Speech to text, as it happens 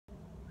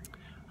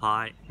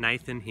Hi,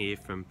 Nathan here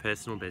from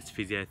Personal Best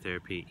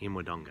Physiotherapy in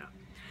Wodonga.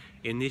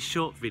 In this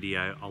short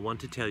video, I want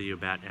to tell you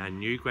about our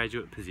new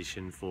graduate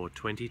position for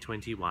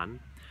 2021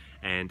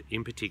 and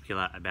in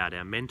particular about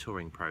our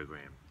mentoring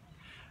program.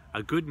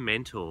 A good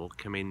mentor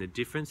can mean the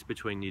difference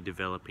between you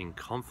developing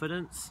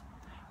confidence,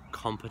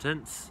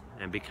 competence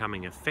and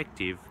becoming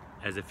effective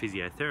as a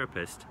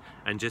physiotherapist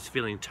and just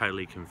feeling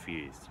totally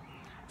confused.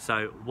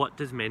 So what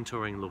does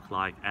mentoring look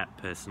like at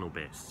Personal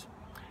Best?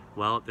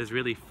 Well, there's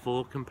really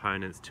 4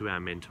 components to our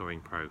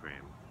mentoring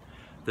program.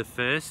 The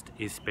first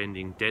is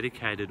spending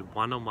dedicated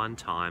one-on-one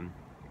time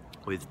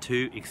with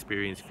 2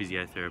 experienced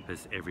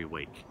physiotherapists every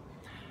week.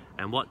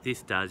 And what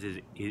this does is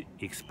it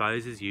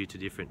exposes you to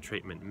different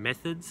treatment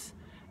methods,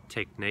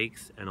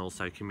 techniques, and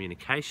also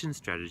communication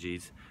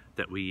strategies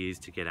that we use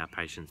to get our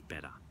patients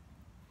better.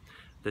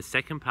 The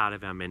second part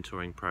of our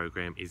mentoring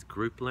program is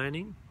group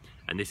learning,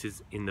 and this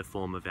is in the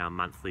form of our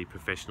monthly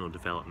professional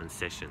development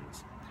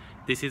sessions.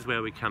 This is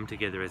where we come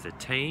together as a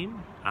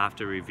team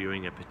after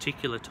reviewing a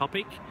particular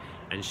topic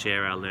and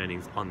share our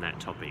learnings on that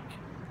topic.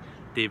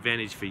 The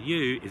advantage for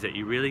you is that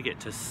you really get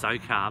to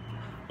soak up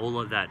all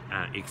of that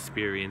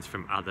experience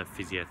from other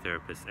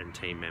physiotherapists and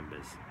team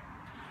members.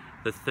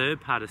 The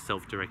third part of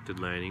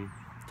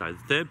the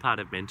third part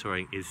of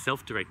mentoring is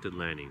self-directed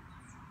learning.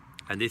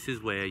 And this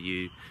is where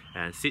you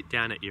sit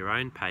down at your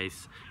own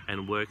pace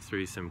and work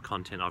through some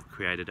content I've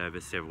created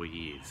over several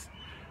years.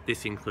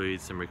 This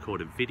includes some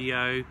recorded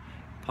video,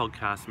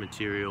 podcast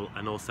material,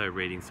 and also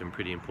reading some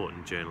pretty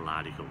important journal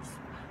articles.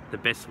 The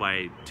best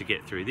way to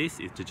get through this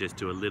is to just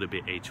do a little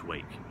bit each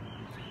week.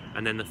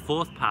 And then the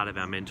fourth part of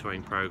our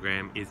mentoring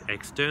program is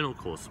external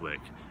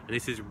coursework. And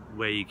this is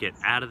where you get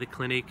out of the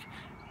clinic,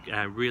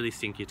 really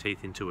sink your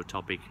teeth into a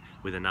topic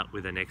with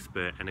an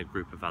expert and a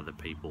group of other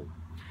people.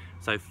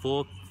 So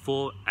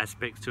four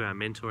aspects to our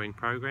mentoring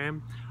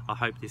program. I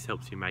hope this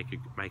helps you make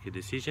a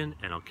decision,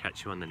 and I'll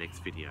catch you on the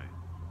next video.